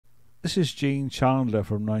This is Chandler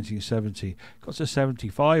from 1970. Got to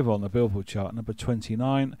 75 on the Billboard chart, number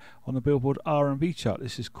 29 on the Billboard R&B chart.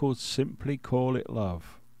 This is called Simply Call It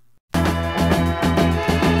Love. Oh,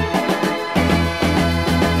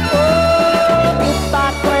 if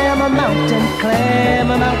I climb a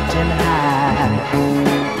mountain high,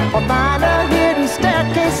 or find a hidden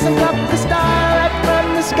staircase and drop the star right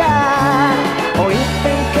from the sky, or if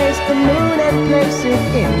in case the moon had placed it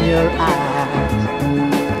in your eyes,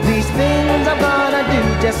 these things I'm gonna do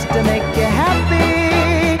just to make you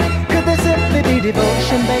happy. Could they simply be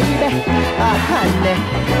devotion, baby? Honey,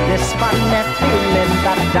 this funny feeling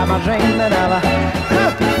that I'm dreaming of.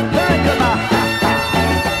 Think about.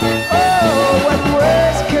 Oh, what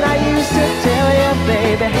words can I use to tell you,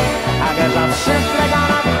 baby? I guess I'm simply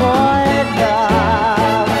gonna call it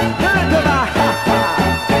love. Think about.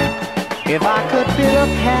 If I could build a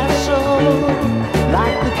castle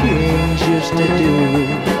like the kings used to do,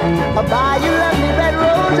 I'll buy you lovely red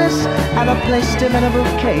roses and I'll place them in a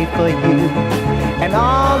bouquet for you, and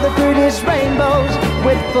all the prettiest rainbows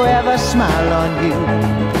with forever smile on you.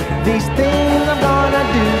 These things I'm gonna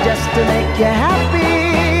do just to make you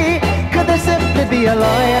happy. Could there simply be a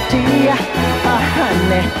loyalty?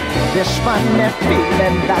 Honey, this funny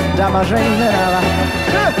feeling that I'm dreaming of.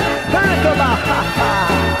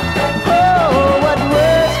 Oh, what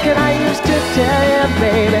words can I use to tell you,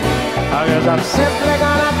 baby? I guess I'm simply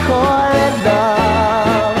gonna call it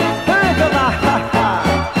love. Think about.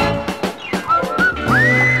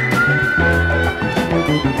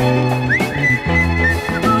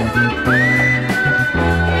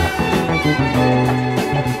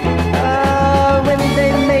 When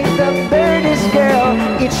they made the birdies, girl,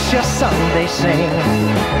 it's your song they sing.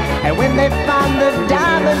 And when they found the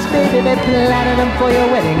diamonds, baby, they planted them for your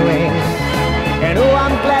wedding ring. And oh,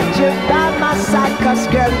 I'm glad you're by my side, 'cause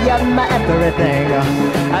girl, you're my everything.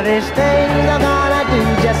 These things I'm gonna do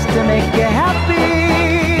just to make you happy.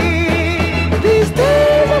 These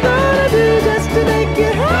things I'm gonna do just to make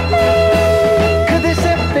you happy. Could they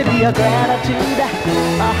simply be a gratitude?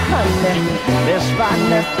 Honey, this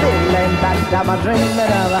funny feeling that I'm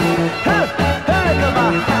dreaming of.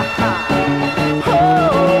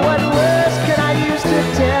 Oh, what words can I use to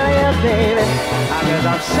tell you, baby? I guess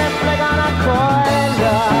I'm simply gonna call it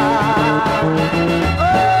love.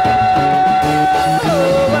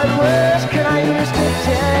 Oh, what words can I use to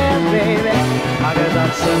tell you, baby? I guess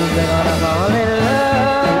I'm simply gonna call it love.